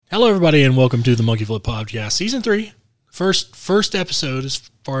Hello, everybody, and welcome to the Monkey Flip Podcast, Season 3. First episode, as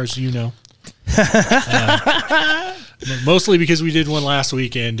far as you know. Mostly because we did one last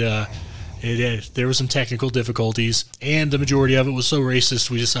week, and there were some technical difficulties, and the majority of it was so racist,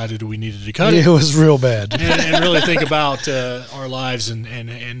 we decided we needed to cut it. It was real bad. and really think about our lives and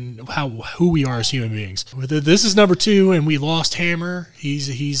who we are as human beings. This is number 2, and we lost Hammer. He's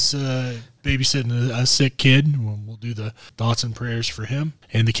babysitting a sick kid. We'll do the thoughts and prayers for him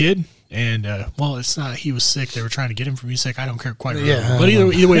and the kid. And, it's not he was sick. They were trying to get him from being sick. I don't care quite remember. Yeah, but either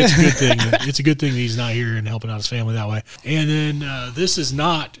way, it's a good thing. It's a good thing that he's not here and helping out his family that way. And then this is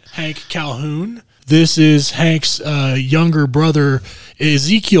not Hank Calhoun. This is Hank's younger brother,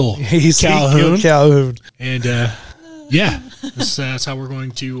 Ezekiel Calhoun. And, that's how we're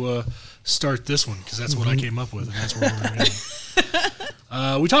going to start this one, because that's what I came up with, and that's where we're going to go.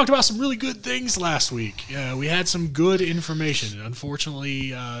 We talked about some really good things last week. We had some good information.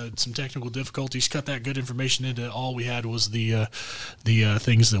 Unfortunately, some technical difficulties cut that good information into all we had was the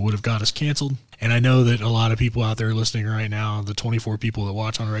things that would have got us canceled. And I know that a lot of people out there listening right now, the 24 people that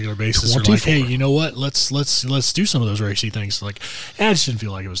watch on a regular basis, 24. Are like, hey, you know what? Let's do some of those racy things. Like, I just didn't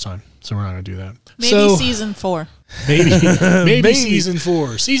feel like it was time, so we're not going to do that. Maybe season 4. Maybe season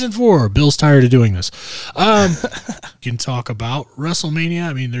 4. Season 4. Bill's tired of doing this. You can talk about WrestleMania.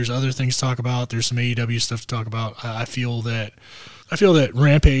 I mean, there's other things to talk about. There's some AEW stuff to talk about. I feel that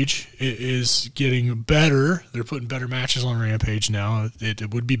Rampage is getting better. They're putting better matches on Rampage now.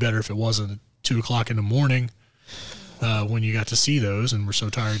 It would be better if it wasn't 2 o'clock in the morning when you got to see those, and we're so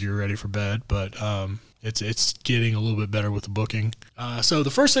tired you're ready for bed. But it's getting a little bit better with the booking. So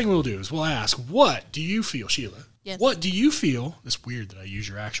the first thing we'll do is we'll ask, what do you feel, Sheila? Yes. What do you feel? It's weird that I use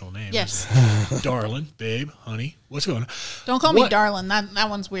your actual name. Yes. Darling, babe, honey, what's going on? Don't call me darling. That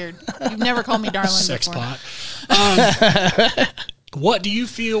one's weird. You've never called me darling Sex before. pot. What do you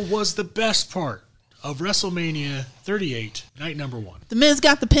feel was the best part of WrestleMania 38, night number 1? The Miz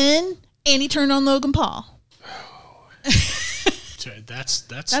got the pin, and he turned on Logan Paul.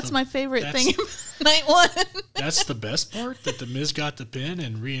 That's my favorite thing. Night 1. That's the best part, that the Miz got the pin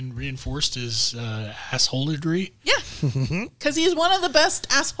and reinforced his assholery. Yeah, because he's one of the best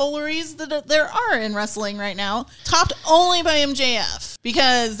assholeries that there are in wrestling right now, topped only by MJF,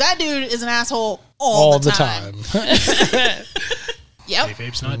 because that dude is an asshole all the time. Yep.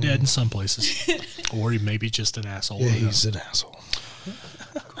 Kayfabe's not dead in some places, or he may be just an asshole. Yeah, he's an asshole.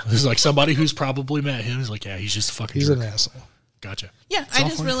 It's like somebody who's probably met him is like, yeah, he's just a fucking. He's jerk. an asshole. Gotcha. Yeah, I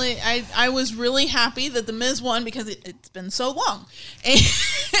was really happy that the Miz won, because it's been so long,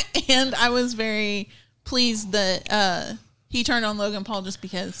 and I was very pleased that he turned on Logan Paul just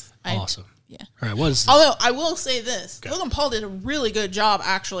because. Awesome. Yeah. All right. Although I will say this, Logan Paul did a really good job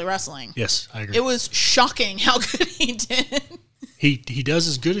actually wrestling. Yes, I agree. It was shocking how good he did. He does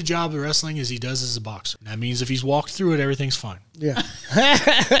as good a job of wrestling as he does as a boxer. That means if he's walked through it, everything's fine. Yeah.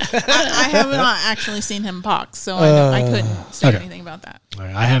 I have not actually seen him box, so I couldn't say anything about that. All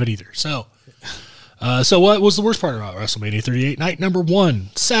right, I haven't either. So what was the worst part about WrestleMania 38? Night number 1,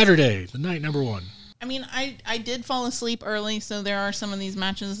 Saturday, the night number 1. I mean, I did fall asleep early, so there are some of these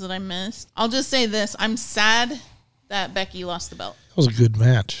matches that I missed. I'll just say this. I'm sad that Becky lost the belt. That was a good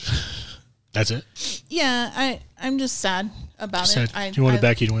match. That's it? Yeah, I'm just sad about it. You wanted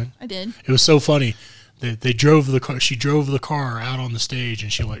Becky to win? I did. It was so funny. They drove the car. She drove the car out on the stage,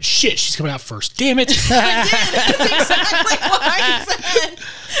 and she went, "Shit, she's coming out first. Damn it!" I did. That's exactly what I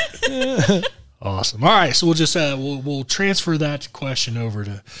said. Awesome. All right, so we'll just we'll transfer that question over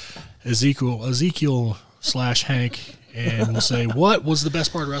to Ezekiel / Hank, and we'll say, what was the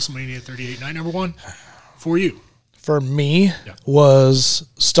best part of WrestleMania 38, night number 1 for you? For me, was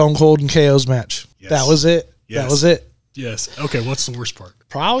Stone Cold and KO's match. Yes. That was it. Yes. That was it. Yes. Okay, what's the worst part?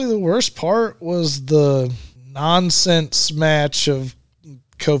 Probably the worst part was the nonsense match of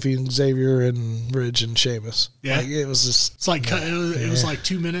Kofi and Xavier and Ridge and Sheamus. Yeah. Like, it was just... It's like, it was like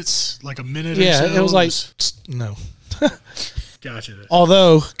 2 minutes, like a minute or so. Yeah, it was like... No. Gotcha.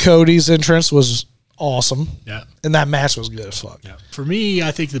 Although Cody's entrance was awesome. Yeah. And that match was good as fuck. Yeah. For me,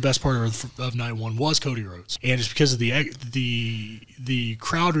 I think the best part of night 1 was Cody Rhodes. And it's because of the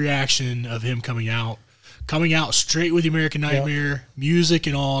crowd reaction of him coming out straight with the American Nightmare, music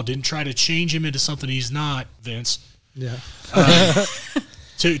and all, didn't try to change him into something he's not, Vince. Yeah.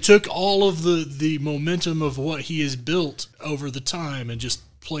 Took all of the momentum of what he has built over the time and just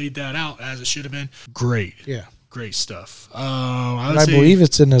played that out as it should have been. Great. Yeah. Great stuff. I believe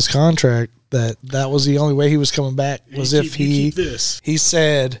it's in his contract that was the only way he was coming back, was if he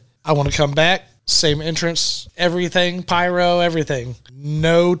said, I want to come back, same entrance, everything, pyro, everything.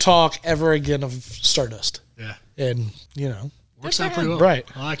 No talk ever again of Stardust. Yeah. And, Works out pretty well. Right.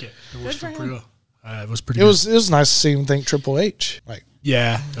 I like it. It works out pretty well. It was pretty. It was nice to see him thank Triple H. Like,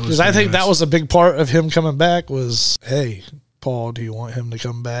 yeah, because I think that was a big part of him coming back. Was, hey, Paul, do you want him to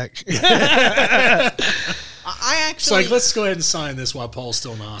come back? I actually. It's like, let's go ahead and sign this while Paul's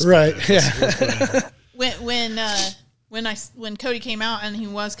still in the hospital. Right. Yeah. When Cody came out and he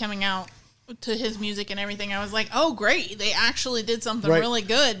was coming out to his music and everything, I was like, oh great, they actually did something really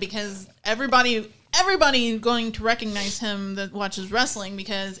good, because everybody going to recognize him that watches wrestling,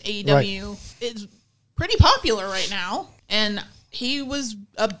 because AEW is pretty popular right now, and he was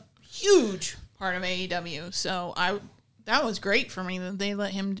a huge part of AEW. So that was great for me that they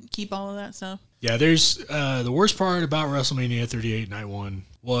let him keep all of that stuff. Yeah, there's the worst part about WrestleMania 38 Night 1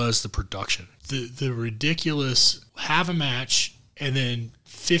 was the production. The ridiculous have a match and then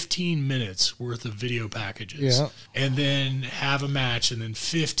 15 minutes worth of video packages. Yeah. And then have a match and then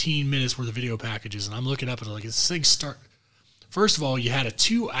 15 minutes worth of video packages. And I'm looking up at it like, this thing start. First of all, you had a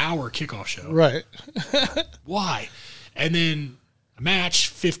 2-hour kickoff show. Right. Why? And then a match,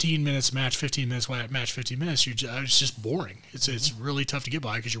 15 minutes, match 15 minutes, match 15 minutes. It's just boring. It's really tough to get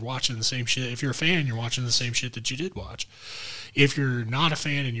by because you're watching the same shit. If you're a fan, you're watching the same shit that you did watch. If you're not a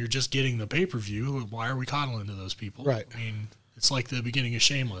fan and you're just getting the pay-per-view, why are we coddling to those people? Right. I mean, it's like the beginning of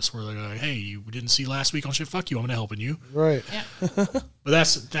Shameless, where they're like, "Hey, you didn't see last week on shit? Fuck you! I'm gonna helping you." Right. Yeah. But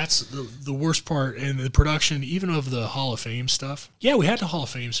that's the worst part in the production, even of the Hall of Fame stuff. Yeah, we had the Hall of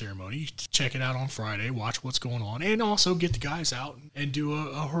Fame ceremony. Check it out on Friday. Watch what's going on, and also get the guys out and do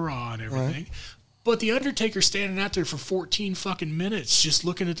a hurrah and everything. Right. But the Undertaker standing out there for 14 fucking minutes, just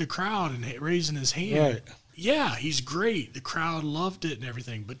looking at the crowd and raising his hand. Right. Yeah, he's great. The crowd loved it and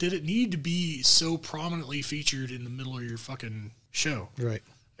everything. But did it need to be so prominently featured in the middle of your fucking show? Right.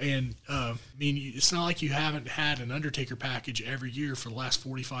 And, I mean, it's not like you haven't had an Undertaker package every year for the last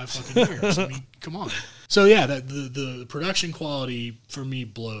 45 fucking years. I mean, come on. So, yeah, the production quality for me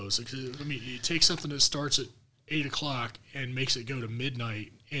blows. I mean, it takes something that starts at 8 o'clock and makes it go to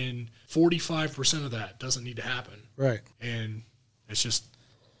midnight, and 45% of that doesn't need to happen. Right. And it's just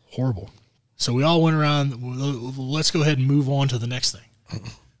horrible. So we all went around. Let's go ahead and move on to the next thing,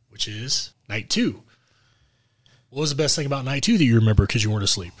 which is night 2. What was the best thing about night 2 that you remember because you weren't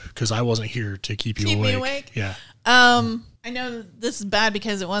asleep? Because I wasn't here to keep you awake. Me awake? Yeah. I know this is bad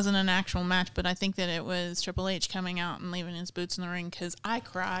because it wasn't an actual match, but I think that it was Triple H coming out and leaving his boots in the ring, because I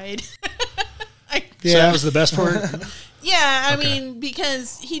cried. So that was the best part? Yeah, I mean,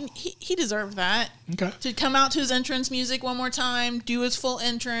 because he deserved that. Okay. To come out to his entrance music one more time, do his full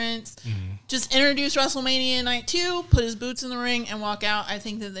entrance, just introduce WrestleMania Night 2, put his boots in the ring, and walk out. I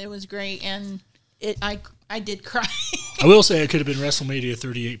think that it was great, and I did cry. I will say it could have been WrestleMania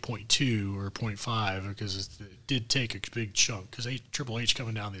 38.2 or 0.5, because it did take a big chunk, because Triple H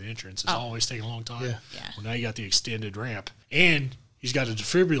coming down the entrance is always taking a long time. Yeah. Well, now you got the extended ramp, and he's got a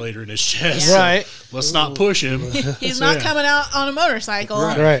defibrillator in his chest. Yeah. Right. So let's not push him. He's not coming out on a motorcycle.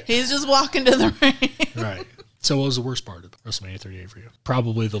 Right. He's just walking to the ring. Right. So what was the worst part of WrestleMania 38 for you?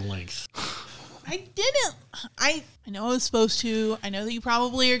 Probably the length. I know I was supposed to. I know that you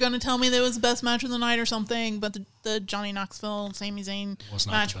probably are going to tell me that it was the best match of the night or something, but the Johnny Knoxville, Sami Zayn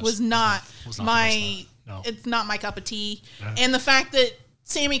match was not my. No. It's not my cup of tea. Yeah. And the fact that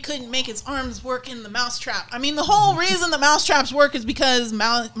Sammy couldn't make his arms work in the mousetrap. I mean, the whole reason the mousetraps work is because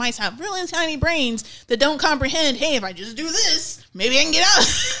mice have really tiny brains that don't comprehend, hey, if I just do this, maybe I can get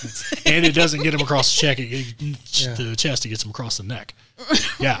out. And it doesn't get him across the chest. It gets him across the neck.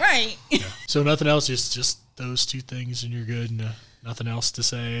 Yeah. Right. Yeah. So nothing else, just those two things, and you're good. And, nothing else to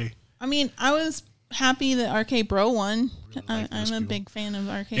say. I mean, I was happy that RK Bro won. Really I'm a big fan of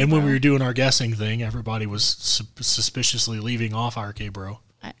RK Bro. And when we were doing our guessing thing, everybody was suspiciously leaving off RK Bro.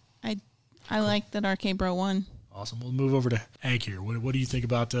 I like that RK Bro won. Awesome. We'll move over to Hank here. What do you think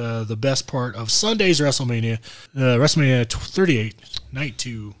about the best part of Sunday's WrestleMania? WrestleMania 38, Night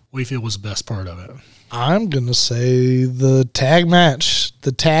 2. What do you feel was the best part of it? I'm going to say the tag match.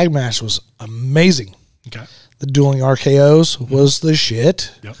 The tag match was amazing. Okay. The dueling RKOs was the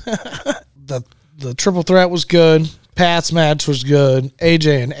shit. Yep. The triple threat was good. Pat's match was good.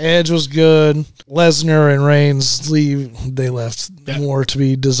 AJ and Edge was good. Lesnar and Reigns they left more to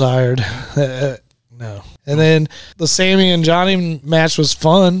be desired. No. And then the Sammy and Johnny match was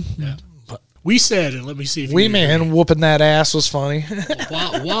fun. Yeah. We said, and let me see if Wee Man whooping that ass was funny.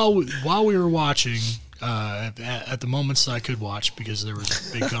 while we were watching, at the moments I could watch, because there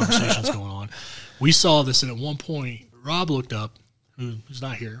was big conversations going on, we saw this, and at one point, Rob looked up, who's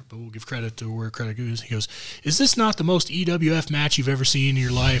not here, but we'll give credit to where credit goes. He goes, "Is this not the most EWF match you've ever seen in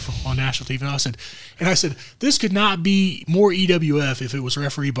your life on national TV?" And I said, this could not be more EWF if it was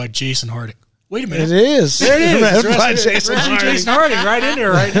refereed by Jason Harding. Wait a minute. It is. There it is. Read It's by Jason Harding right in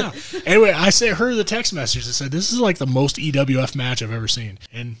there right now. Anyway, I heard the text message that said this is like the most EWF match I've ever seen,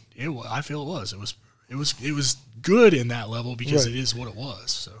 and I feel it was. It was good in that level because it is what it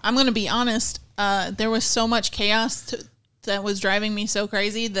was. So I'm going to be honest. There was so much chaos that was driving me so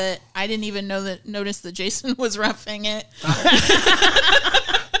crazy that I didn't even notice that Jason was roughing it.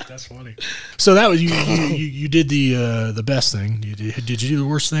 That's funny. So that was you did the best thing. Did you do the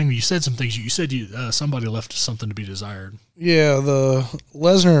worst thing? You said some things. You said somebody left something to be desired. Yeah, the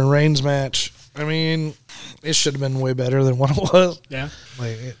Lesnar and Reigns match. I mean, it should have been way better than what it was. Yeah,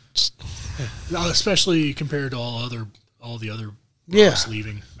 like especially compared to all the other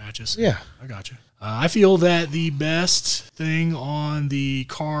leaving matches. Yeah, I got you. I feel that the best thing on the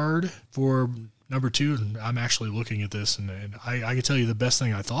card for number 2, and I'm actually looking at this, and I can tell you the best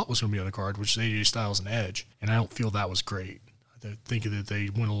thing I thought was going to be on the card, which is AJ Styles and Edge, and I don't feel that was great. I think that they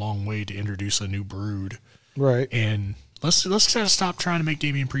went a long way to introduce a new brood. Right. And let's kind of stop trying to make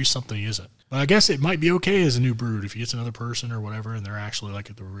Damian Priest something he isn't. But I guess it might be okay as a new brood if he gets another person or whatever, and they're actually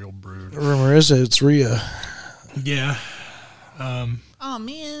like the real brood. The rumor is it's Rhea. Yeah. Oh,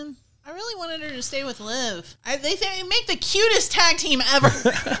 man. I really wanted her to stay with Liv. They make the cutest tag team ever.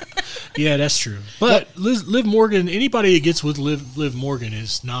 Yeah, that's true. But Liv Morgan, anybody that gets with Liv Morgan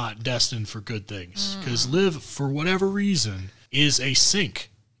is not destined for good things. Because Liv, for whatever reason, is a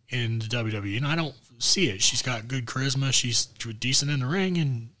sink in the WWE. And I don't see it. She's got good charisma. She's decent in the ring.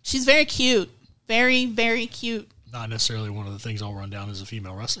 And she's very cute. Very, very cute. Not necessarily one of the things I'll run down as a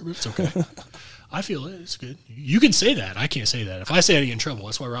female wrestler, but it's okay. I feel it. It's good. You can say that. I can't say that. If I say it, I get in trouble.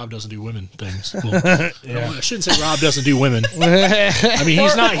 That's why Rob doesn't do women things. Well, I shouldn't say Rob doesn't do women. I mean,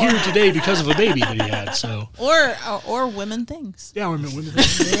 he's not here today because of a baby that he had. So or women things. Yeah, women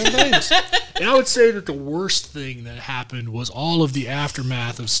things. And I would say that the worst thing that happened was all of the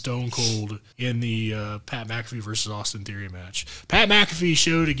aftermath of Stone Cold in the Pat McAfee versus Austin Theory match. Pat McAfee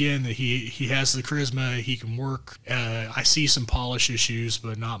showed again that he has the charisma. He can work. I see some polish issues,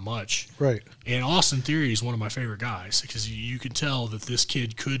 but not much. Right. And Austin Theory is one of my favorite guys because you can tell that this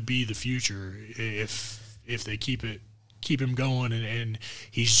kid could be the future if they keep him going, and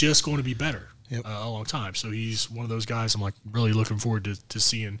he's just going to be better a long time. So he's one of those guys I'm like really looking forward to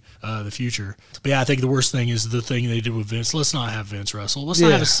seeing the future. But yeah, I think the worst thing is the thing they did with Vince. Let's not have Vince wrestle. Let's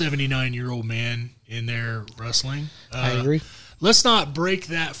not have a 79-year-old man in there wrestling. I agree. Let's not break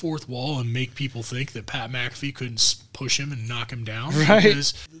that fourth wall and make people think that Pat McAfee couldn't push him and knock him down. Right.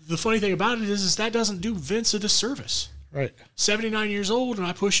 Because the funny thing about it is that doesn't do Vince a disservice. Right. 79 years old and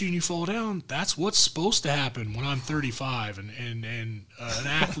I push you and you fall down. That's what's supposed to happen when I'm 35 and an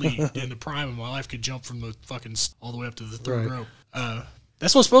athlete in the prime of my life could jump from the fucking all the way up to the third rope.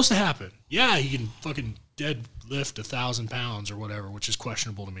 That's what's supposed to happen. Yeah, he can fucking deadlift 1,000 pounds or whatever, which is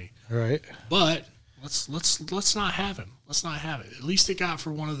questionable to me. Right. But let's not have him. Let's not have it. At least it got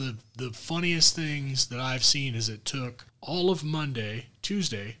for one of the funniest things that I've seen is it took all of Monday,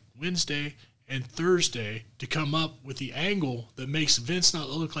 Tuesday, Wednesday, and Thursday to come up with the angle that makes Vince not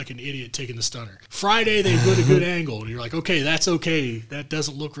look like an idiot taking the stunner. Friday, they put a good angle, and you're like, okay, that's okay. That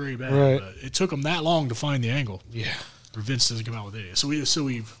doesn't look very bad. Right. But it took them that long to find the angle. Yeah. Or Vince doesn't come out with it. So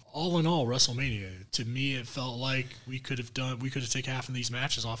we've all in all, WrestleMania, to me, it felt like we could have taken half of these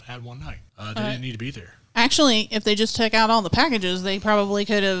matches off and had one night. They didn't need to be there. Actually, if they just took out all the packages, they probably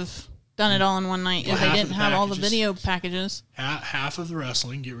could have done it all in one night if they didn't have all the video packages. Half of the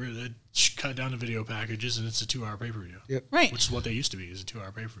wrestling, get rid of it, cut down the video packages, and it's a 2-hour pay-per-view. Yep. Right. Which is what they used to be, is a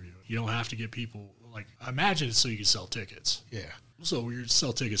 2-hour pay-per-view. You don't have to get people, like, I imagine it's so you can sell tickets. Yeah. So we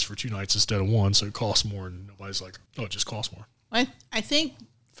sell tickets for 2 nights instead of one, so it costs more, and nobody's like, oh, it just costs more. I think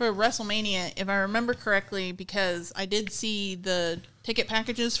for WrestleMania, if I remember correctly, because I did see the ticket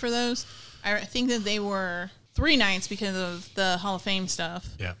packages for those, I think that they were 3 nights because of the Hall of Fame stuff.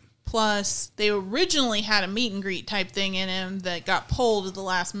 Yeah. Plus, they originally had a meet and greet type thing in him that got pulled at the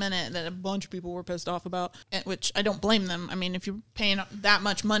last minute that a bunch of people were pissed off about, which I don't blame them. I mean, if you're paying that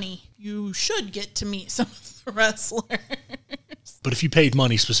much money, you should get to meet some of the wrestlers. But if you paid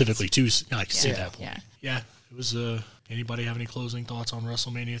money specifically to, I can see that point. Yeah. It was, anybody have any closing thoughts on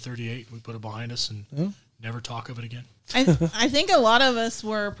WrestleMania 38? We put it behind us and never talk of it again. I think a lot of us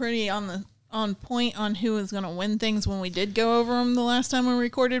were pretty on point on who was going to win things when we did go over them the last time we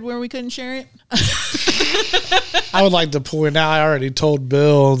recorded where we couldn't share it. I would like to point out, I already told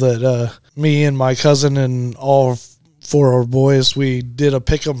Bill that me and my cousin and all 4 of our boys, we did a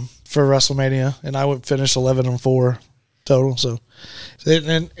pick'em for WrestleMania, and I would finish 11-4 total. So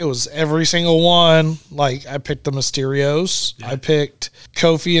it was every single one. Like, I picked the Mysterios. Yeah. I picked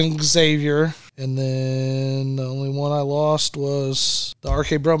Kofi and Xavier. And then the only one I lost was the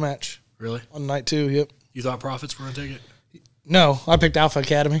RK Bro match. Really? On night 2, yep. You thought Profits were going to take it? No, I picked Alpha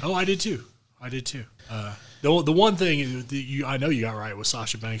Academy. Oh, I did too. The one thing I know you got right was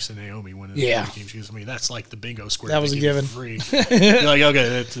Sasha Banks and Naomi winning the teams. I mean, that's like the bingo square. That was a given. Free. You're like,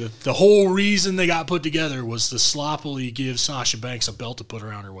 okay, the whole reason they got put together was to sloppily give Sasha Banks a belt to put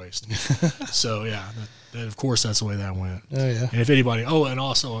around her waist. So, yeah, of course, that's the way that went. Oh, yeah. And if anybody, and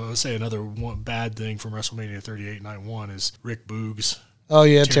also I would say another bad thing from WrestleMania 38 Night 1 is Rick Boogs. Oh,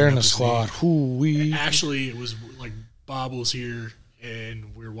 yeah, tearing his quad. Actually, it was like Bob was here.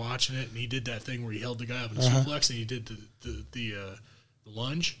 And we were watching it, and he did that thing where he held the guy up in the suplex, and he did the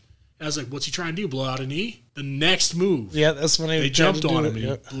lunge. And I was like, "What's he trying to do? Blow out a knee?" The next move, yeah, that's when they jumped on him and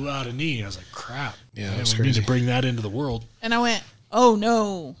he blew out a knee. And I was like, "Crap!" Yeah, we need to bring that into the world. And I went, "Oh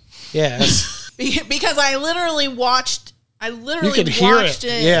no!" Yeah, because I literally watched. You could hear it.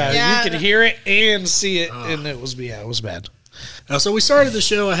 Yeah, you could hear it and see it, and it was bad. So we started the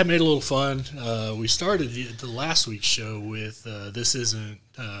show. I had made a little fun. We started the last week's show with this isn't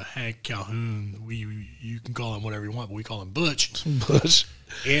Hank Calhoun. You can call him whatever you want, but we call him Butch. Butch.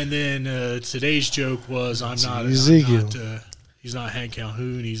 And then today's joke was Ezekiel. He's not Hank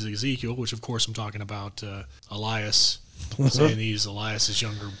Calhoun. He's Ezekiel, which of course I'm talking about Elias, saying he's Elias's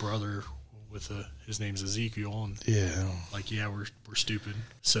younger brother with his name's Ezekiel. And we're stupid.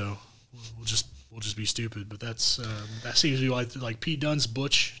 So we'll just be stupid, but that seems to be like Pete Dunne's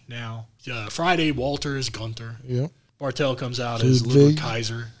Butch now. Friday, Walter is Gunther. Yeah. Bartel comes out as Ludwig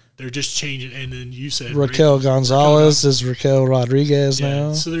Kaiser. They're just changing, and then you said Raquel Gonzalez is Raquel Rodriguez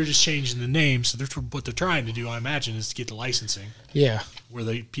now. So they're just changing the name. So what they're trying to do, I imagine, is to get the licensing. Yeah. Where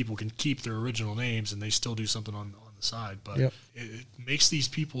people can keep their original names and they still do something on the side. But it makes these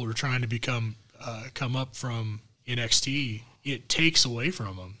people who are trying to come up from NXT. It takes away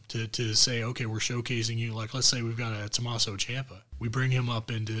from them to say, okay, we're showcasing you. Like, let's say we've got a Tommaso Ciampa. We bring him up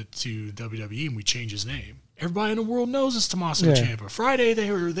into WWE and we change his name. Everybody in the world knows it's Tommaso Ciampa. Friday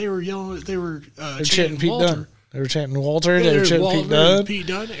they were yelling, they were chanting Pete Walter. Dunne. They were chanting Walter. They were chanting Pete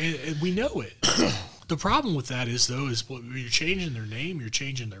Dunne, and we know it. The problem with that is you're changing their name, you're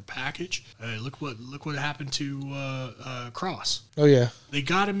changing their package. Look what happened to Cross. Oh yeah, they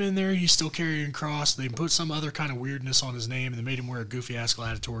got him in there. He's still carrying Cross. They put some other kind of weirdness on his name, and they made him wear a goofy ass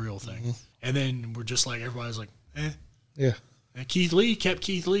gladiatorial thing. And then we're just like everybody's like, yeah. And Keith Lee kept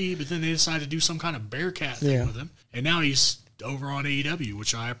Keith Lee, but then they decided to do some kind of Bearcat thing with him, and now he's over on AEW,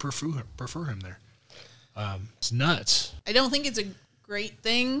 which I prefer him there. It's nuts. I don't think it's a great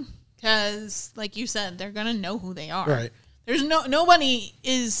thing. Because, like you said, they're gonna know who they are. Right. There's nobody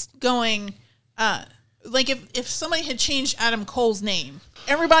is going. Like if somebody had changed Adam Cole's name,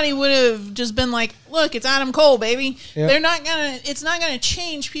 everybody would have just been like, "Look, it's Adam Cole, baby." Yep. They're not gonna. It's not gonna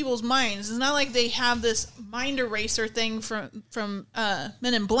change people's minds. It's not like they have this mind eraser thing from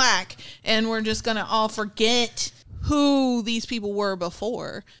Men in Black, and we're just gonna all forget who these people were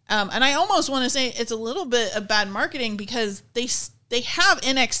before. And I almost want to say it's a little bit of bad marketing because they have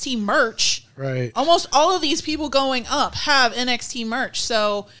NXT merch. Right. Almost all of these people going up have NXT merch.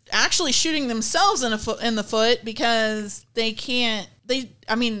 So actually shooting themselves in the foot because they can't.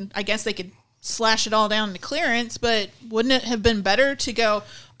 I guess they could slash it all down to clearance, but wouldn't it have been better to go,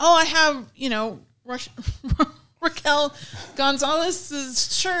 "Oh, I have, Raquel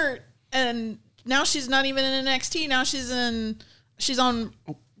Gonzalez's shirt, and now she's not even in NXT. Now she's on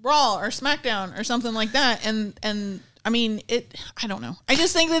Raw or SmackDown or something like that." And I mean, I don't know. I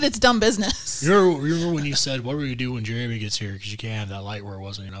just think that it's dumb business. You remember when you said, "What will you do when Jeremy gets here? Because you can't have that light where it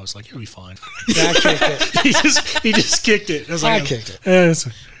wasn't." And I was like, "It'll be fine." Yeah, I kicked it. he just kicked it. I was like, I kicked it.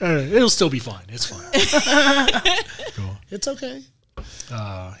 It'll still be fine. It's fine. Cool. It's okay.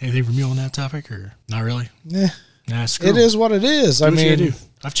 Anything from you on that topic, or not really? Nah, screw it is what it is.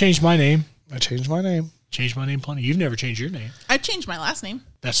 I've changed my name. I changed my name. Changed my name plenty. You've never changed your name. I've changed my last name.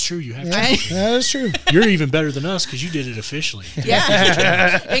 That's true. You have. Yeah, that is true. You're even better than us because you did it officially.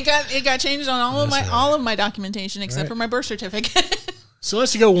 Yeah, it got changed on all of my documentation except for my birth certificate. So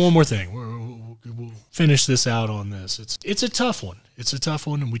let's go one more thing. We'll finish this out on this. It's a tough one. It's a tough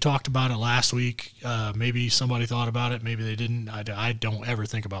one, and we talked about it last week. Maybe somebody thought about it. Maybe they didn't. I don't ever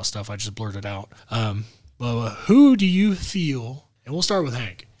think about stuff. I just blurt it out. But who do you feel? And we'll start with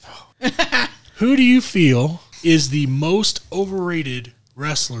Hank. Who do you feel is the most overrated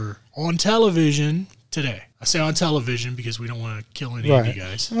wrestler on television today? I say on television because we don't want to kill any of you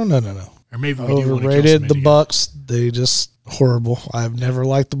guys. No. Or maybe we overrated. do want to kill some the Bucks. They just horrible. I've never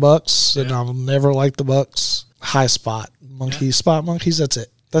liked the Bucks, and I'll never like the Bucks. High spot monkeys. That's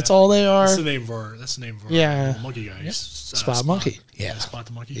it. That's all they are. That's the name of our monkey guy. Yep. Spot Monkey. Yeah. Spot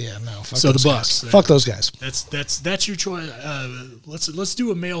the monkey. Yeah, no. Fuck So those the Bucks. guys. Fuck those guys. That's your choice. Let's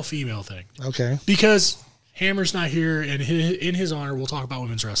do a male female thing. Okay. Because Hammer's not here, and in his honor, we'll talk about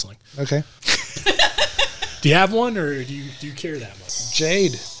women's wrestling. Okay. Do you have one, or do you care that much?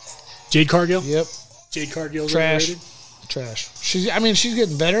 Jade Cargill. Yep. Jade Cargill's Trash. overrated? Trash. She's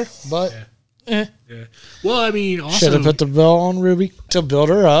getting better, but Yeah. Well, I mean, also should have put the belt on Ruby to build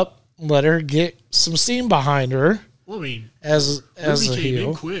her up, let her get some steam behind her. Well, I mean, as Ruby a came heel.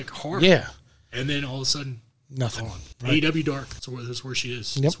 in quick, hard. Yeah. And then all of a sudden, Nothing. gone. Right. AEW Dark. That's where she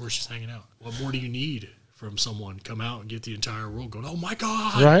is. Yep. That's where she's hanging out. What more do you need from someone? Come out and get the entire world going, oh my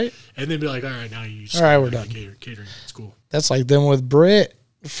God. Right. And then be like, all right, now you just all right, we're done. Catering. It's cool. That's like them with Britt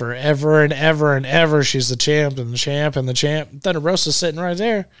forever and ever and ever. She's the champ and the champ and the champ. Thunder Rosa's sitting right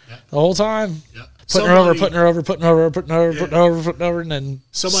there the whole time. Yeah. Putting her over, and then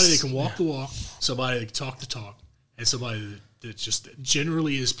somebody that can walk the walk, somebody that can talk the talk, and somebody that just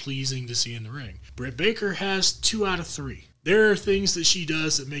generally is pleasing to see in the ring. Britt Baker has 2 out of 3. There are things that she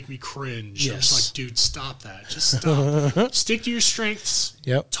does that make me cringe. Yes. I'm just like, dude, stop that. Just stop. Stick to your strengths.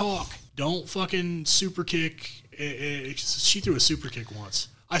 Yep. Talk. Don't fucking super kick. She threw a super kick once.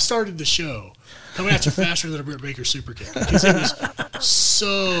 I started the show coming at you faster than a Britt Baker super kick because it was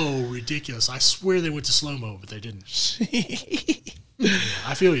so ridiculous. I swear they went to slow-mo, but they didn't. Yeah,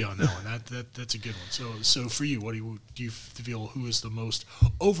 I feel you on that one. That's a good one. So for you, what do you feel? Who is the most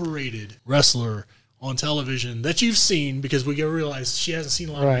overrated wrestler on television that you've seen? Because we gotta realize she hasn't seen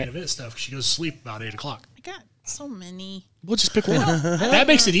a lot of main event stuff. She goes to sleep about 8 o'clock. I got so many. Well, just pick one. That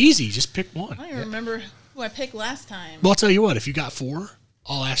makes it easy. Just pick one. I don't even remember who I picked last time. Well, I'll tell you what. If you got 4,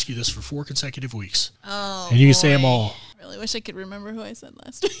 I'll ask you this for 4 consecutive weeks. Oh, and you can say them all. I really wish I could remember who I said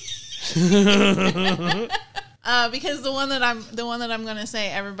last week. Because the one that I'm going to say,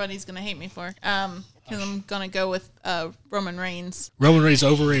 everybody's going to hate me for. Because I'm going to go with Roman Reigns. Roman Reigns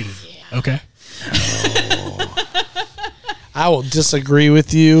overrated. Yeah. Okay. I will disagree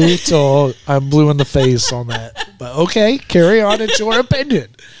with you till I'm blue in the face on that. But okay, carry on. It's your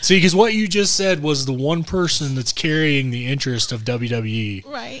opinion. See, because what you just said was the one person that's carrying the interest of WWE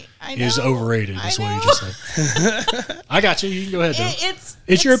right. I know. is overrated. That's what you just said. I got you. You can go ahead, though.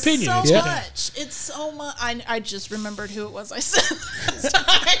 It's your opinion. So it's much. It's so much. I just remembered who it was I said last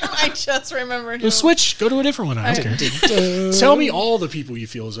time. I just remembered who. Switch. Go to a different one. I don't care. Tell me all the people you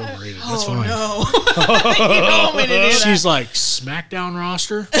feel is overrated. That's fine. No. You don't want me to do that. She's like, SmackDown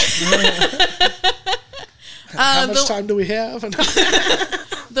roster? How much time do we have?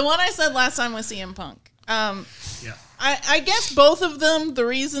 The one I said last time was CM Punk. Yeah. I guess both of them, the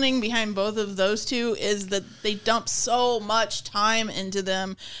reasoning behind both of those two is that they dump so much time into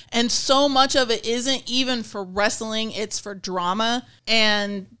them, and so much of it isn't even for wrestling, it's for drama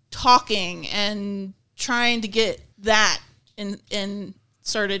and talking and trying to get that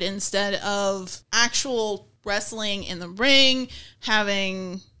inserted instead of actual wrestling in the ring,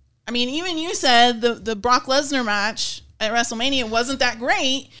 having... I mean, even you said the Brock Lesnar match at WrestleMania wasn't that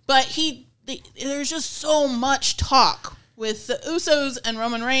great, but there's just so much talk with the Usos and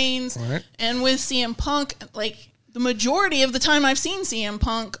Roman Reigns and with CM Punk. Like, the majority of the time I've seen CM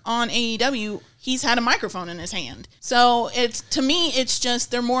Punk on AEW, he's had a microphone in his hand. So to me, it's just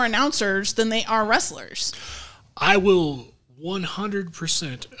they're more announcers than they are wrestlers. I will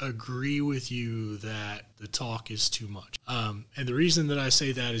 100% agree with you that the talk is too much. And the reason that I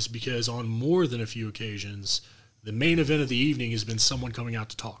say that is because on more than a few occasions, the main event of the evening has been someone coming out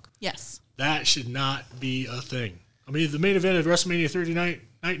to talk. Yes. That should not be a thing. I mean, the main event of WrestleMania 39,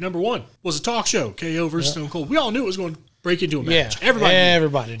 night number 1, was a talk show, KO versus Stone Cold. We all knew it was going to break into a match. Yeah,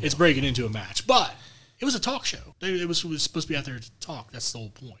 everybody knew. It's breaking into a match. But it was a talk show. It was supposed to be out there to talk. That's the whole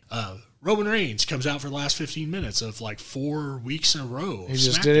point. Roman Reigns comes out for the last 15 minutes of like 4 weeks in a row. He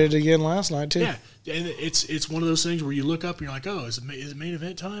just did it again last night, too. Yeah, and it's one of those things where you look up and you're like, oh, is it main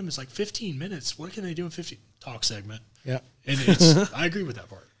event time? It's like 15 minutes. What can they do in 15? Talk segment. Yeah. And I agree with that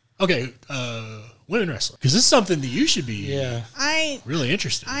part. Okay, women wrestling. Because this is something that you should be really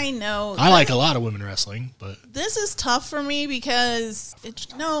interested in. I know. I like a lot of women wrestling, but... This is tough for me because...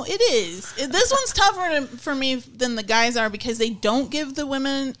 it is. This one's tougher for me than the guys are because they don't give the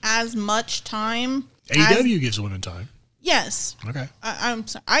women as much time. AEW gives women time. Yes. Okay. I'm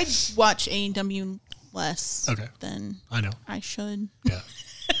sorry. I watch AEW less than I know. I should. Yeah.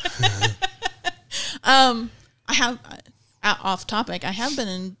 I have... off topic, I have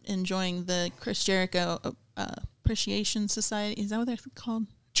been enjoying the Chris Jericho Appreciation Society. Is that what they're called?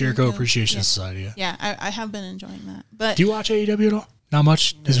 Jericho Appreciation Society, yeah. Yeah, I have been enjoying that. But do you watch AEW at all? Not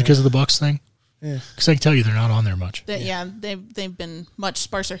much? Is it because of the Bucks thing? Because I can tell you they're not on there much. They've been much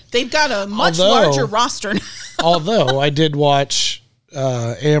sparser. They've got a much larger roster. Although I did watch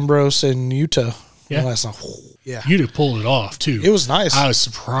Ambrose and Utah last night. Yeah, Utah pulled it off too. It was nice. I was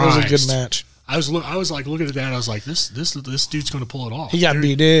surprised. It was a good match. I was like looking at that. I was like, this dude's going to pull it off. He got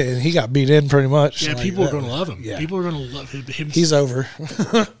beat in, and he got beat in pretty much. Yeah, people are going to love him. Yeah. People are going to love him. He's over.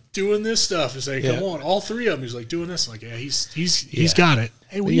 Doing this stuff and saying, come on, all three of them. He's like doing this. Like, yeah, he's got it.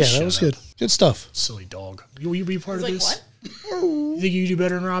 Hey, that was good. Good stuff. Silly dog. Will you be part of this? What? You think you do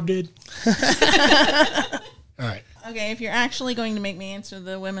better than Rob did? All right. Okay, if you're actually going to make me answer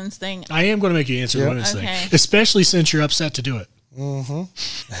the women's thing, I am going to make you answer the women's thing, especially since you're upset to do it. Mm-hmm.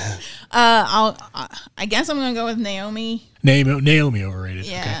 I guess I'm going to go with Naomi. Naomi overrated.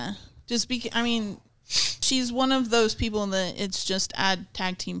 Yeah, just she's one of those people that it's just add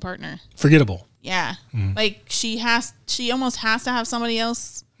tag team partner. Forgettable. Yeah, like she almost has to have somebody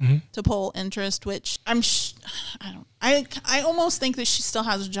else to pull interest, which I almost think that she still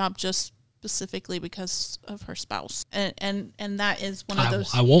has a job just specifically because of her spouse, and that is one of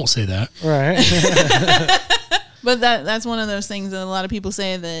those. I won't say that. Right. But that's one of those things that a lot of people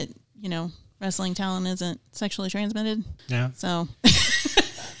say that, wrestling talent isn't sexually transmitted. Yeah. So,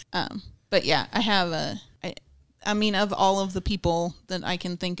 but yeah, I have of all of the people that I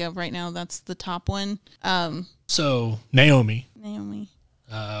can think of right now, that's the top one. So Naomi, overrated.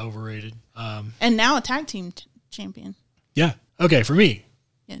 overrated. And now a tag team champion. Yeah. Okay. For me,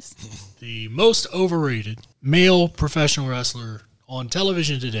 yes, the most overrated male professional wrestler on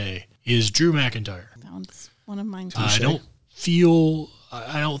television today is Drew McIntyre. That one's one of mine too. I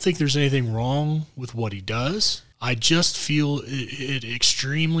don't think there's anything wrong with what he does. I just feel it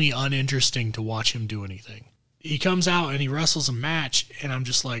extremely uninteresting to watch him do anything. He comes out and he wrestles a match, and I'm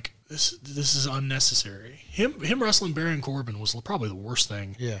just like, this is unnecessary. Him wrestling Baron Corbin was probably the worst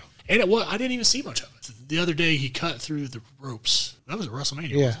thing. Yeah. And I didn't even see much of it. The other day, he cut through the ropes. That was at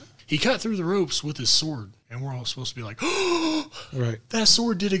WrestleMania, wasn't it? He cut through the ropes with his sword, and we're all supposed to be like, oh, right. That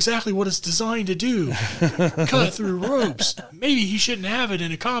sword did exactly what it's designed to do. Cut through ropes. Maybe he shouldn't have it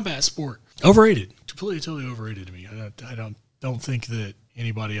in a combat sport. Overrated. Completely, totally overrated to me. I don't think that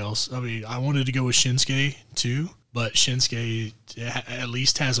anybody else. I mean, I wanted to go with Shinsuke too, but Shinsuke at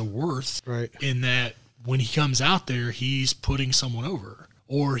least has a worth in that when he comes out there, he's putting someone over,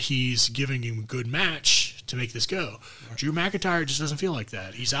 or he's giving him a good match to make this go. Right. Drew McIntyre just doesn't feel like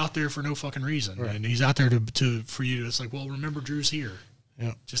that. He's out there for no fucking reason, and he's out there for you. It's like, well, remember Drew's here,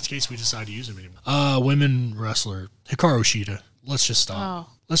 just in case we decide to use him anymore. Women wrestler Hikaru Shida. Let's just stop.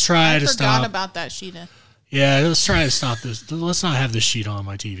 Oh, let's try to stop. I forgot about that Shida. Yeah, let's try to stop this. Let's not have this sheet on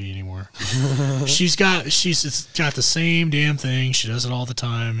my TV anymore. She's got the same damn thing. She does it all the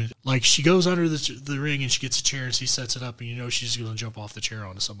time. Like, she goes under the ring and she gets a chair and she sets it up, and she's going to jump off the chair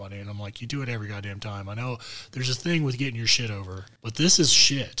onto somebody. And I'm like, you do it every goddamn time. I know there's a thing with getting your shit over, but this is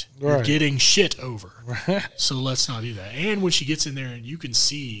shit. Right. You're getting shit over. Right. So let's not do that. And when she gets in there, and you can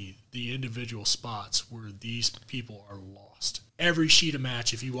see the individual spots where these people are lost. Every Sheeta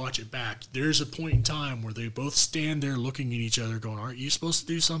match, if you watch it back, there's a point in time where they both stand there looking at each other going, aren't you supposed to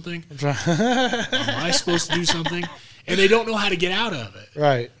do something? Am I supposed to do something? And they don't know how to get out of it.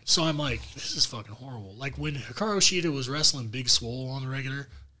 Right. So I'm like, this is fucking horrible. Like when Hikaru Shida was wrestling Big Swole on the regular,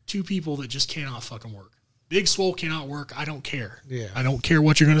 two people that just cannot fucking work. Big Swole cannot work. I don't care. Yeah. I don't care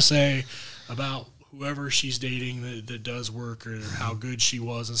what you're going to say about whoever she's dating that does work, or how good she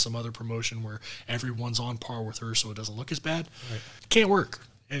was in some other promotion where everyone's on par with her so it doesn't look as bad. Right. Can't work.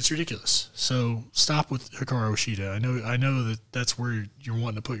 And it's ridiculous. So stop with Hikaru Shida. I know that's where you're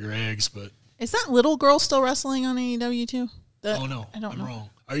wanting to put your eggs, but... Is that little girl still wrestling on AEW too? Oh, no. I'm wrong.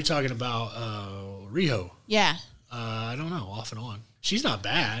 Are you talking about Riho? Yeah. I don't know. Off and on. She's not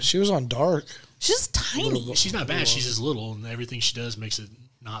bad. She was on Dark. She's tiny. She's not bad. She's just little, and everything she does makes it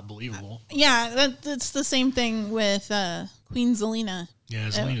not believable. Yeah, that's the same thing with Queen Zelina. Yeah,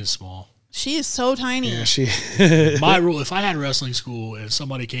 Zelina's small. She is so tiny. Yeah, My rule, if I had wrestling school and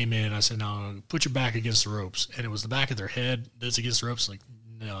somebody came in, I said, no, put your back against the ropes, and it was the back of their head that's against the ropes, like,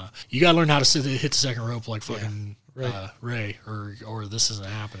 no. You got to learn how to hit the second rope like fucking Ray, or this isn't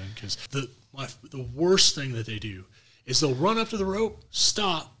happening, because the worst thing that they do is they'll run up to the rope,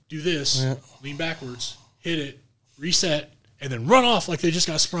 stop, do this, lean backwards, hit it, reset, and then run off like they just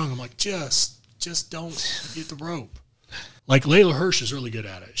got sprung. I'm like, just don't hit the rope. Like Layla Hirsch is really good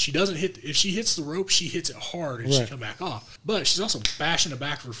at it. She doesn't hit. If she hits the rope, she hits it hard and she come back off. But she's also bashing the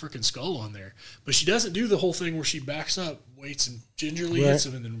back of her freaking skull on there. But she doesn't do the whole thing where she backs up, waits, and gingerly hits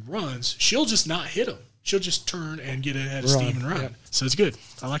him and then runs. She'll just not hit him. She'll just turn and get ahead of steam and run. So it's good.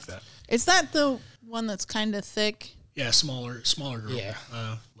 I like that. Is that the one that's kind of thick? Yeah, smaller girl. Yeah,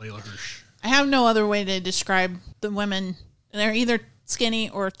 Layla Hirsch. I have no other way to describe the women. They're either skinny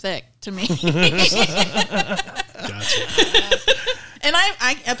or thick to me. Gotcha. And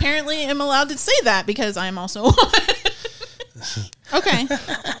I apparently am allowed to say that because I'm also okay.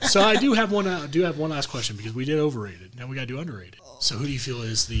 So I do have one last question because we did overrated. Now we got to do underrated. So who do you feel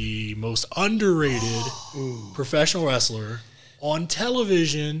is the most underrated professional wrestler on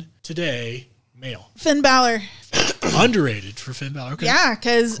television today, male? Finn Balor. Underrated for Finn Balor. Okay. Yeah,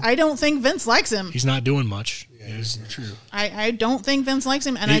 because I don't think Vince likes him. He's not doing much. Yeah, it's true. I don't think Vince likes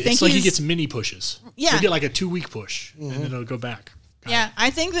him, and I think it's like he gets mini pushes. Yeah, he'll get like a 2-week push, and then it'll go back. I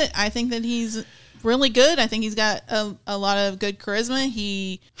think that he's really good. I think he's got a lot of good charisma.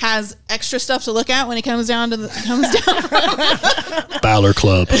 He has extra stuff to look at when it comes down. Balor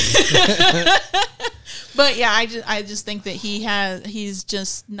Club. But yeah, I just think that he's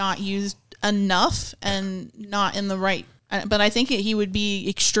just not used enough and not in the right. But I think he would be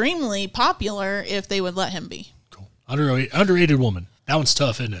extremely popular if they would let him be. Cool. Underrated woman. That one's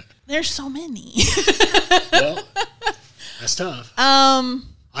tough, isn't it? There's so many. Well, that's tough.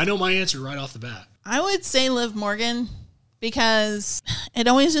 I know my answer right off the bat. I would say Liv Morgan because it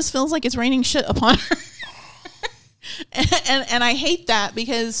always just feels like it's raining shit upon her. and I hate that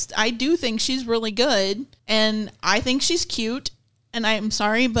because I do think she's really good and I think she's cute. And I'm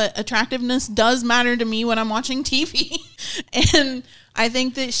sorry, but attractiveness does matter to me when I'm watching TV. And I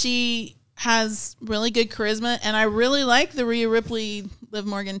think that she has really good charisma. And I really like the Rhea Ripley, Liv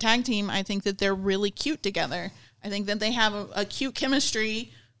Morgan tag team. I think that they're really cute together. I think that they have a cute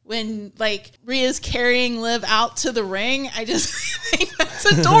chemistry when, like, Rhea's carrying Liv out to the ring. I just think that's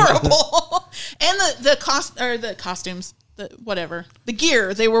adorable. And the costumes. The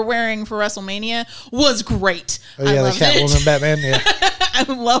gear they were wearing for WrestleMania was great. Oh yeah, the Catwoman Batman. Yeah, I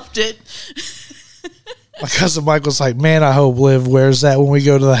loved it. My cousin Michael's like, man, I hope Liv wears that when we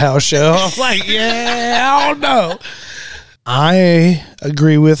go to the house show. I'm like, yeah, I don't know. I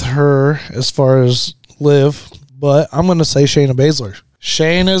agree with her as far as Liv, but I'm going to say Shayna Baszler.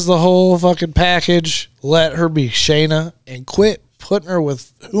 Shayna's the whole fucking package. Let her be Shayna and quit putting her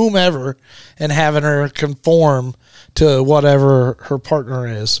with whomever and having her conform to whatever her partner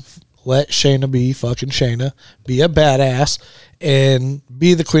is. Let Shayna be fucking Shayna. Be a badass and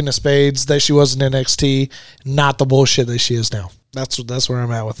be the Queen of Spades that she was in NXT, not the bullshit that she is now. That's where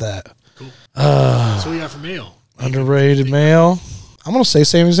I'm at with that. Cool. So we got for male. Underrated male. I'm going to say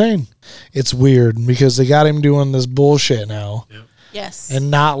Sami Zayn. It's weird because they got him doing this bullshit now. Yep. Yes. And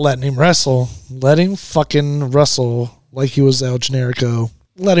not letting him wrestle. Let him fucking wrestle like he was El Generico.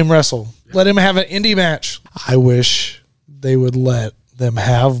 Let him wrestle. Yep. Let him have an indie match. I wish they would let them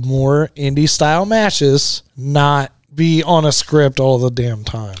have more indie style matches, not be on a script all the damn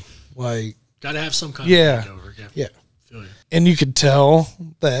time. Like, got to have some kind of takeover. Yeah. Feel you. And you could tell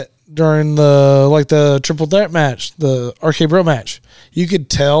that during the triple threat match, the RK Bro match, you could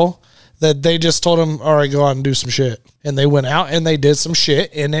tell that they just told him, all right, go out and do some shit. And they went out and they did some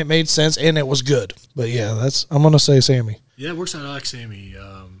shit and it made sense and it was good. But yeah, I'm going to say Sammy. Yeah, it works out. I like Sammy.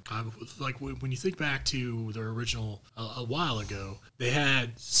 Like when you think back to their original a while ago, they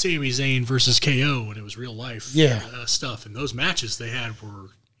had Sami Zayn versus KO when it was real life stuff. And those matches they had were,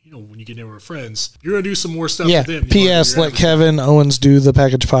 when you get in with friends, you're going to do some more stuff with them. P.S. Let Kevin Owens do the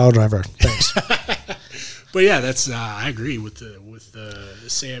package pile driver. Thanks. But yeah, that's I agree with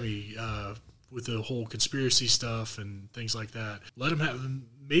Sammy with the whole conspiracy stuff and things like that. Let him have.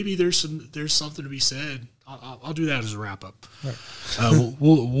 Maybe there's something to be said. I'll do that as a wrap up. Right.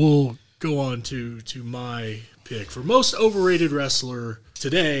 We'll go on to my pick for most overrated wrestler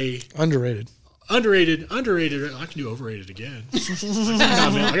today. Underrated. I can do overrated again.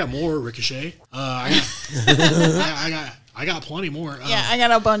 I got more Ricochet. I got plenty more. I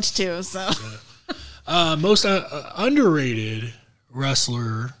got a bunch too. So most underrated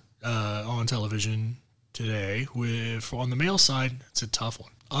wrestler on television today. On the male side, it's a tough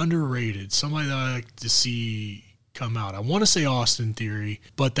one. Underrated, somebody that I like to see come out. I want to say Austin Theory,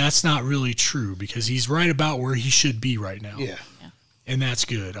 but that's not really true because he's right about where he should be right now. Yeah. And that's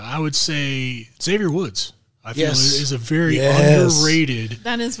good. I would say Xavier Woods. I feel is a very underrated.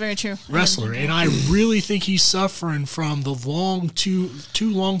 That is very true. Wrestler, and I really think he's suffering from the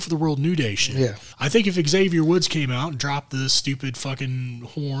too long for the world New Day shit. Yeah. I think if Xavier Woods came out and dropped the stupid fucking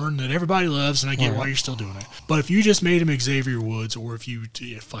horn that everybody loves, and I get why you're still doing it, but if you just made him Xavier Woods, or if you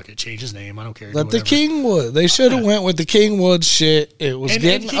fuck it, change his name, I don't care. Let the King Woods. They should have went with the King Woods shit. It was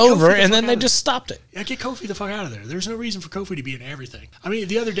getting over, and then they just stopped it. Yeah, get Kofi the fuck out of there. There's no reason for Kofi to be in everything. I mean,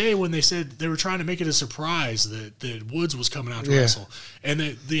 the other day when they said they were trying to make it a surprise that Woods was coming out to wrestle, and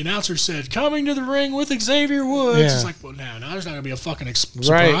the announcer said, coming to the ring with Xavier Woods. It's like, well, now there's not going to be a fucking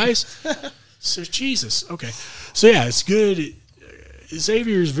surprise. Right. So, Jesus. Okay. So, yeah, it's good.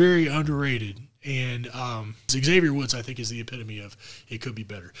 Xavier is very underrated. And Xavier Woods, I think, is the epitome of it could be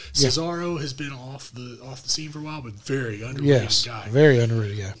better. Cesaro has been off the scene for a while, but very underrated guy. Very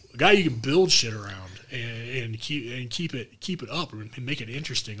underrated guy. A guy you can build shit around and keep it up and make it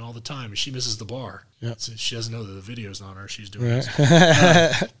interesting all the time. And she misses the bar. Yep. So she doesn't know that the video's on her. She's doing this.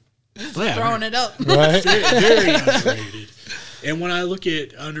 Throwing it up. Right. Very underrated. And when I look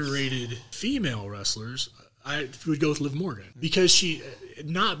at underrated female wrestlers, I would go with Liv Morgan because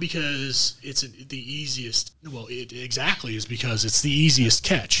not because it's the easiest. Well, it exactly is because it's the easiest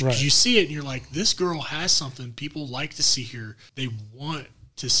catch. Right. You see it and you're like, this girl has something. People like to see her. They want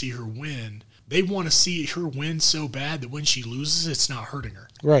to see her win. They want to see her win so bad that when she loses, it's not hurting her.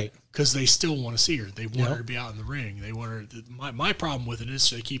 Right. Because they still want to see her. They want her to be out in the ring. They want her. My problem with it is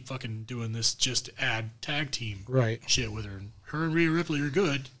they keep fucking doing this just add tag team shit with her. Her and Rhea Ripley are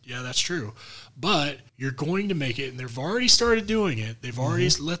good. Yeah, that's true. But you're going to make it, and they've already started doing it. They've already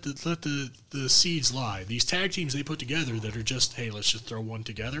let the seeds lie. These tag teams they put together that are just, hey, let's just throw one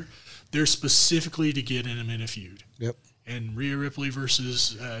together, they're specifically to get them in a feud. Yep. And Rhea Ripley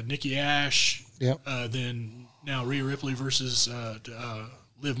versus Nikki Ash. Yep. Then now Rhea Ripley versus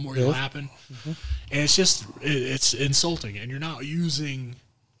Liv Morgan will happen. Mm-hmm. And it's just, it's insulting. And you're not using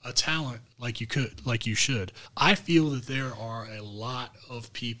a talent like you should. I feel that there are a lot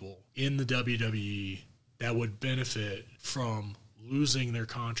of people in the WWE that would benefit from losing their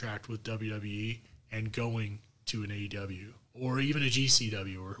contract with WWE and going to an AEW or even a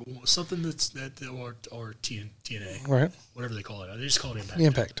GCW or something or TNA, right? Whatever they call it. They just call it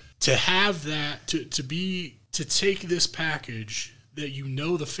Impact. To have that, to take this package that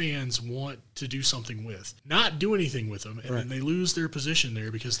the fans want to do something with, not do anything with them, and then they lose their position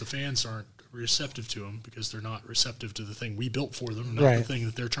there because the fans aren't receptive to them because they're not receptive to the thing we built for them, not the thing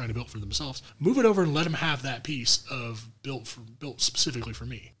that they're trying to build for themselves. Move it over and let them have that piece of built specifically for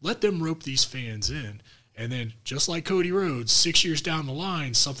me. Let them rope these fans in, and then just like Cody Rhodes, 6 years down the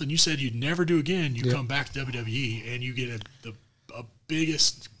line, something you said you'd never do again, you come back to WWE and you get a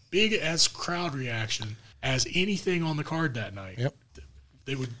big as crowd reaction as anything on the card that night. Yep.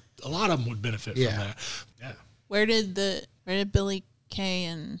 A lot of them would benefit from that. Yeah. Where did Billy Kay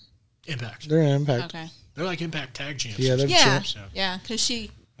and Impact? They're in Impact. Okay. They're like Impact tag champs. Yeah, they're champs. Yeah, because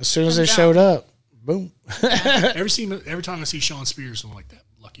she. As soon as they showed up, boom. Yeah. Every time I see Sean Spears, I'm like, that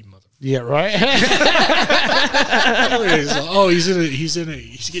lucky mother. Yeah, right. He's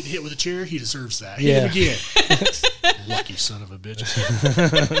getting hit with a chair. He deserves that. Hit him again. Lucky son of a bitch.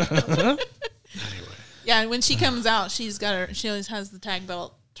 Anyway. Yeah, and when she comes out, she always has the tag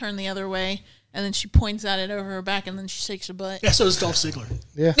belt turned the other way, and then she points at it over her back, and then she shakes her butt. Yeah, so does Dolph Ziggler.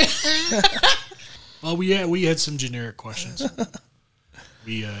 Yeah. Well, we had some generic questions.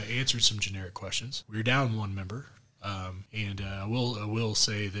 We answered some generic questions. We were down one member, and I will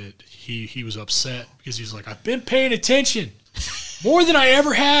say that he was upset because he's like, I've been paying attention more than I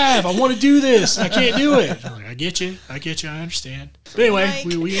ever have. I want to do this. I can't do it. I'm like, I get you. I understand. But anyway,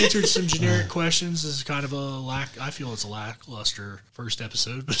 we answered some generic questions. This is kind of I feel it's a lackluster first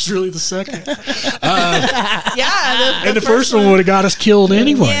episode, but it's really the second. The first one would have got us killed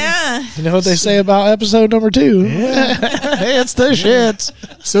anyway. Yeah. You know what they say about episode number 2? Yeah. It's the shit.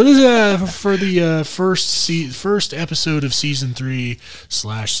 So this is for the first episode of season 3 /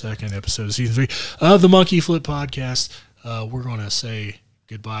 second episode of season 3 of the Monkey Flip podcast. We're going to say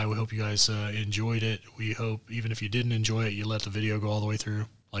goodbye. We hope you guys enjoyed it. We hope, even if you didn't enjoy it, you let the video go all the way through.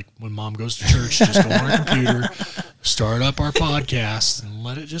 Like when Mom goes to church, just go on her computer, start up our podcast, and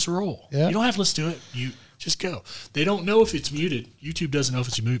let it just roll. Yeah. You don't have to listen to it. You just go. They don't know if it's muted. YouTube doesn't know if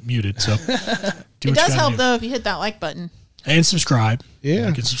it's muted. So it does help, though, if you hit that like button. And subscribe. Yeah.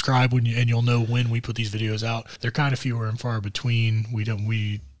 You can subscribe and you'll know when we put these videos out. They're kind of fewer and far between. We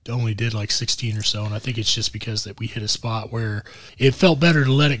only did like 16 or so, and I think it's just because that we hit a spot where it felt better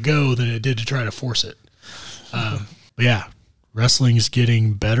to let it go than it did to try to force it. But yeah, wrestling is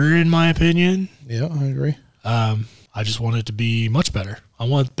getting better in my opinion. Yeah, I agree. I just want it to be much better. I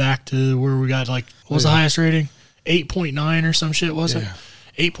want back to where we got what was the highest rating? 8.9 or some shit, was it?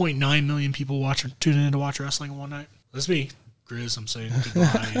 8.9 million people tuning in to watch wrestling in one night. That's me. Grizz, I'm saying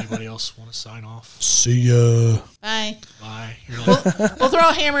goodbye. Anybody else want to sign off? See ya. Bye. Bye. You're like, We'll throw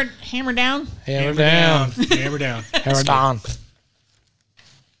a hammer down. Hammer down. Hammer down. Hammer down.